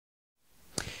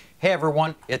Hey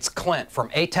everyone, it's Clint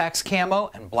from A-TACS Camo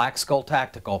and Black Skull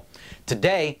Tactical.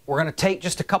 Today, we're going to take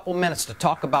just a couple minutes to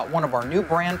talk about one of our new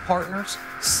brand partners,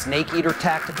 Snakeater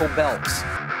Tactical Belts.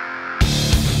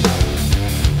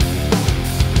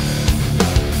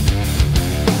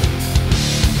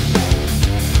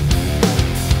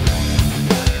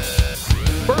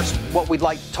 First, what we'd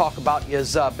like to talk about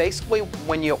is basically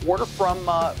when you order from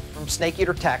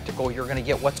Snakeater Tactical, you're going to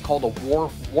get what's called a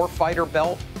Warfighter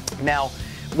belt. Now,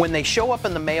 when they show up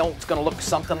in the mail, it's going to look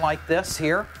something like this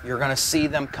here. You're going to see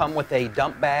them come with a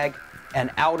dump bag, an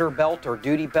outer belt or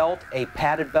duty belt, a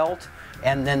padded belt,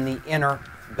 and then the inner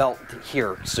belt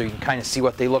here. So you can kind of see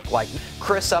what they look like.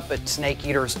 Chris up at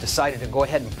Snakeaters decided to go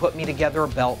ahead and put me together a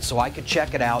belt so I could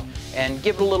check it out and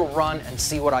give it a little run and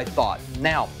see what I thought.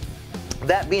 Now,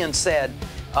 that being said,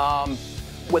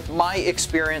 with my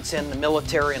experience in the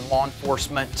military and law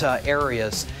enforcement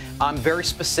areas, I'm very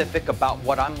specific about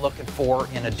what I'm looking for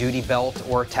in a duty belt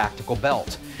or a tactical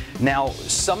belt. Now,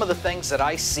 some of the things that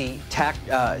I see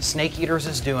Snakeaters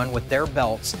is doing with their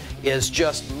belts is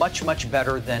just much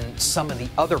better than some of the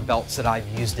other belts that I've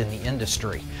used in the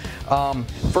industry.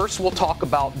 First, we'll talk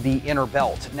about the inner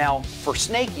belt. Now, for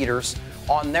Snakeaters,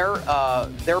 on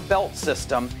their belt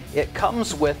system, it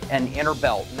comes with an inner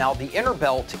belt. Now, the inner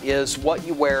belt is what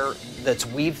you wear that's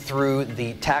weaved through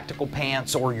the tactical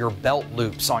pants or your belt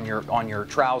loops on your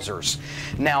trousers.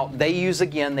 Now, they use a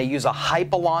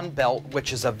Hypalon belt,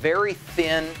 which is a very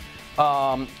thin,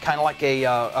 kind of like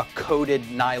a coated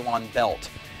nylon belt.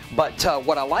 But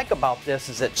what I like about this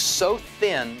is it's so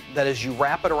thin that as you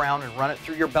wrap it around and run it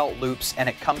through your belt loops and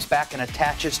it comes back and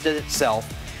attaches to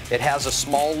itself, it has a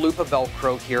small loop of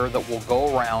Velcro here that will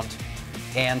go around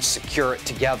and secure it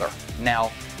together.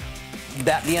 Now,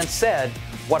 that being said,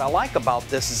 what I like about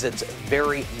this is it's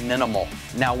very minimal.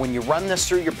 Now, when you run this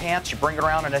through your pants, you bring it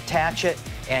around and attach it,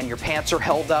 and your pants are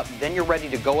held up, then you're ready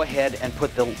to go ahead and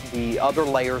put the other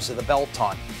layers of the belt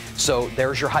on. So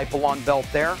there's your Hypalon belt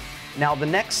there. Now, the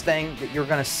next thing that you're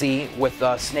going to see with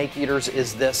Snakeaters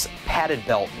is this padded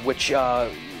belt, which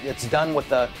it's done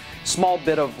with a small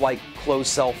bit of like closed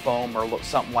cell foam or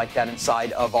something like that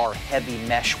inside of our heavy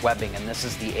mesh webbing, and this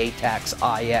is the A-TACS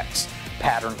IX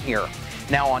pattern here.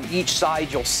 Now, on each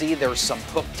side, you'll see there's some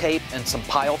hook tape and some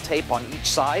pile tape on each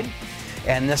side,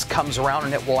 and this comes around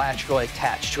and it will actually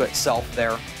attach to itself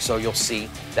there. So you'll see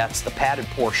that's the padded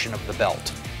portion of the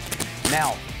belt.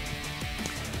 Now,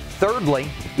 thirdly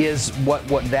is what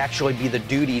would actually be the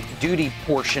duty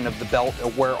portion of the belt,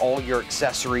 where all your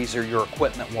accessories or your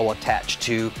equipment will attach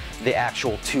to the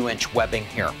actual 2-inch webbing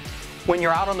here. When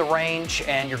you're out on the range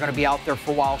and you're going to be out there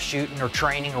for a while shooting or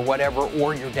training or whatever,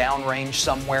 or you're downrange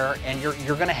somewhere and you're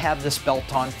going to have this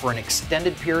belt on for an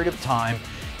extended period of time,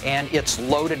 and it's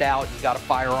loaded out, you got a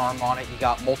firearm on it, you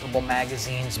got multiple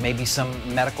magazines, maybe some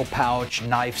medical pouch,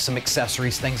 knife, some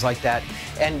accessories, things like that,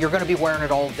 and you're going to be wearing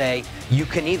it all day, you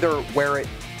can either wear it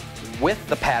with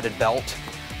the padded belt,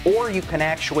 or you can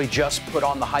actually just put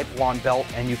on the Hypalon belt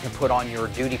and you can put on your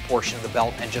duty portion of the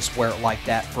belt and just wear it like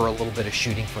that for a little bit of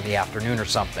shooting for the afternoon or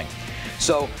something.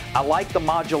 So I like the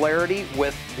modularity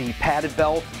with the padded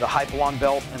belt, the Hypalon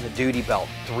belt, and the duty belt,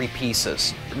 3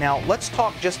 pieces. Now let's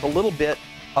talk just a little bit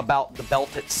about the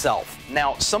belt itself.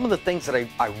 Now, some of the things that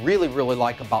I really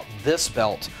like about this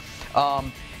belt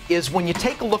is when you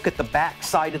take a look at the back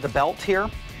side of the belt here,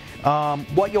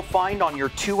 what you'll find on your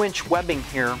 2-inch webbing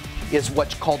here is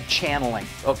what's called channeling.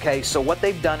 Okay, so what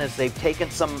they've done is they've taken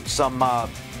some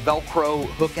Velcro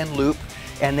hook and loop,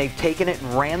 and they've taken it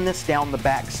and ran this down the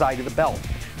back side of the belt.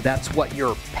 That's what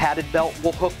your padded belt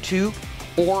will hook to,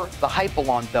 or the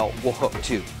Hypalon belt will hook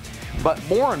to. But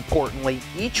more importantly,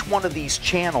 each one of these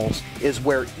channels is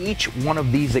where each one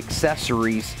of these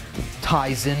accessories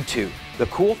ties into. The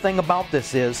cool thing about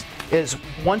this is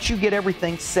once you get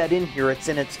everything set in here, it's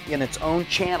in its own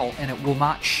channel, and it will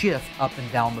not shift up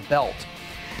and down the belt.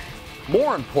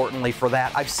 More importantly for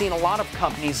that, I've seen a lot of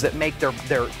companies that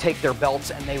take their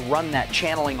belts and they run that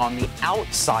channeling on the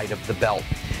outside of the belt.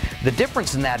 The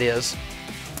difference in that is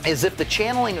if the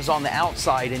channeling is on the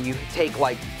outside and you take,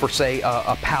 like, for say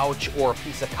a pouch or a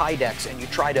piece of Kydex and you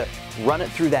try to run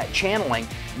it through that channeling,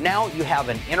 now you have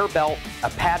an inner belt, a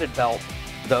padded belt,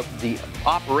 the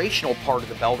operational part of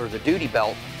the belt or the duty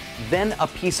belt, then a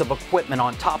piece of equipment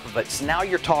on top of it. So now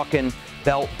you're talking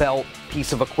belt,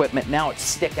 piece of equipment. Now it's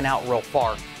sticking out real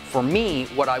far. For me,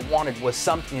 what I wanted was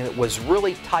something that was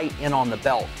really tight in on the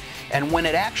belt. And when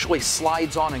it actually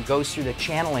slides on and goes through the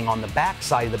channeling on the back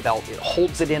side of the belt, it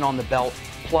holds it in on the belt.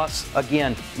 Plus,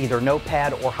 again, either no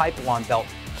pad or Hypalon belt,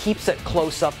 keeps it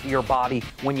close up to your body.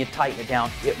 When you tighten it down,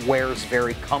 it wears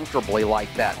very comfortably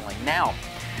like that. Now,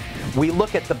 we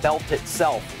look at the belt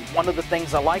itself. one of the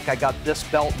things I like, I got this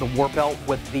belt, the war belt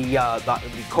with the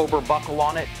Cobra buckle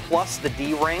on it, plus the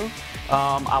D-ring.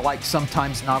 I like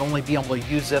sometimes not only be able to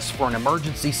use this for an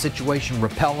emergency situation,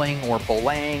 rappelling or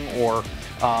belaying, or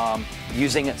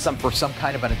using it for some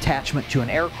kind of an attachment to an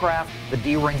aircraft. The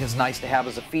D-ring is nice to have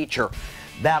as a feature.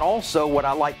 That also, what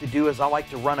I like to do is I like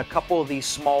to run a couple of these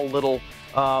small little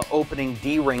opening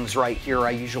D-rings right here.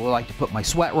 I usually like to put my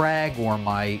sweat rag or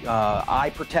my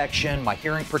eye protection, my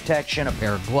hearing protection, a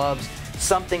pair of gloves,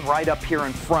 something right up here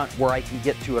in front where I can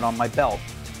get to it on my belt.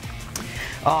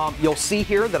 You'll see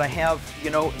here that I have,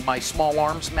 you know, my small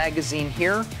arms magazine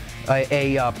here,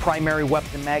 a primary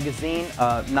weapon magazine,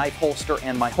 knife holster,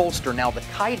 and my holster. Now the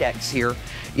Kydex here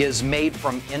is made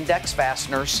from index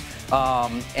fasteners,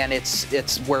 and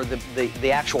it's where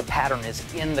the actual pattern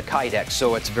is in the Kydex,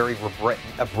 so it's very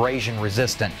abrasion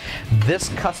resistant. This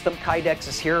custom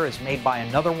Kydex here is made by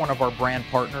another one of our brand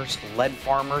partners, Lead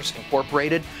Farmers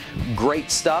Incorporated.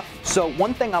 Great stuff. So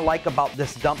one thing I like about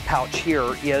this dump pouch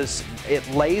here is it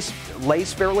lays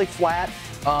fairly flat.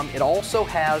 It also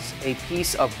has a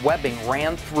piece of webbing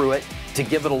ran through it to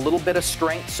give it a little bit of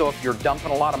strength, so if you're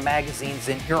dumping a lot of magazines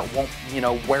in here, it won't, you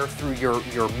know, wear through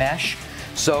your mesh.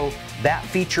 So that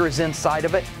feature is inside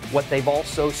of it. What they've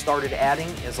also started adding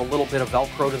is a little bit of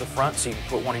Velcro to the front, so you can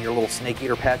put one of your little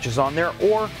Snakeater patches on there,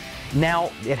 or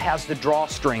now it has the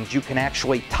drawstrings. You can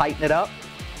actually tighten it up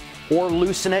or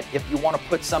loosen it if you want to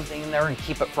put something in there and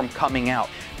keep it from coming out.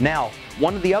 Now,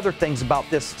 one of the other things about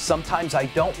this, sometimes I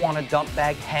don't want a dump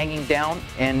bag hanging down,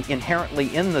 and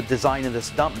inherently in the design of this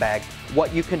dump bag,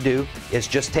 what you can do is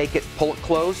just take it, pull it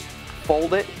closed,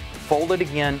 fold it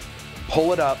again,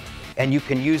 pull it up, and you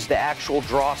can use the actual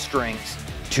drawstrings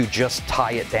to just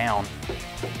tie it down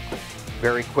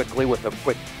very quickly with a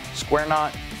quick square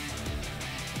knot.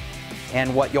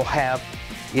 And what you'll have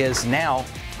is now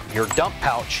your dump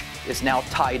pouch is now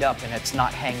tied up and it's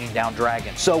not hanging down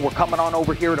dragging. So we're coming on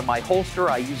over here to my holster.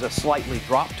 I use a slightly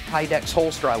dropped Kydex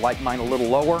holster. I like mine a little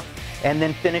lower. And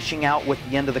then finishing out with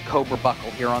the end of the Cobra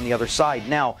buckle here on the other side.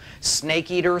 Now,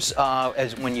 Snakeaters,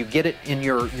 as when you get it in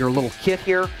your little kit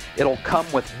here, it'll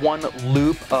come with one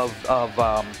loop of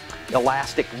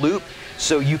elastic loop,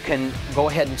 so you can go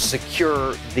ahead and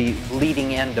secure the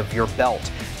leading end of your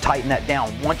belt. Tighten that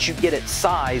down. Once you get it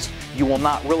sized, you will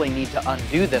not really need to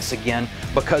undo this again,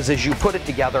 because as you put it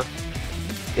together,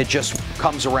 it just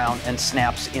comes around and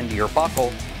snaps into your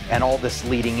buckle, and all this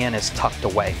leading in is tucked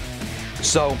away.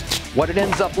 So what it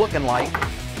ends up looking like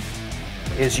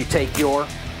is you take your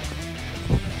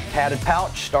padded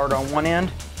pouch, start on one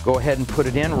end, go ahead and put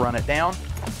it in, run it down.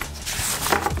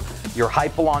 Your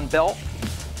Hypalon belt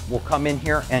will come in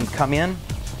here and come in,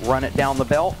 run it down the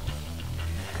belt.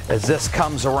 As this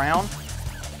comes around,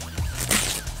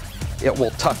 it will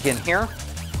tuck in here,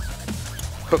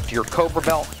 hook to your Cobra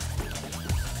belt.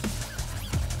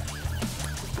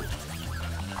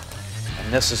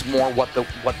 And this is more what the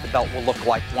belt will look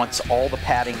like once all the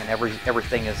padding and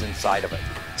everything is inside of it.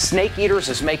 Snakeaters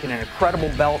is making an incredible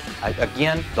belt.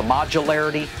 Again, the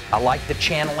modularity, I like the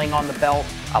channeling on the belt,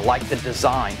 I like the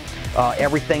design.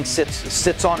 Everything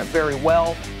sits on it very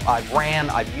well.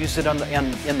 I've used it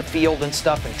in the field and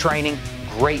stuff and training.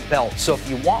 Great belt. So if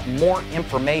you want more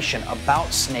information about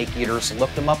Snakeaters,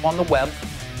 look them up on the web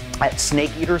at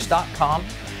snakeaters.com,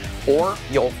 or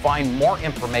you'll find more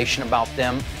information about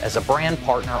them as a brand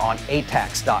partner on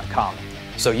A-TACS.com.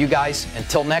 So you guys,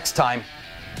 until next time,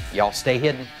 y'all stay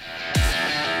hidden.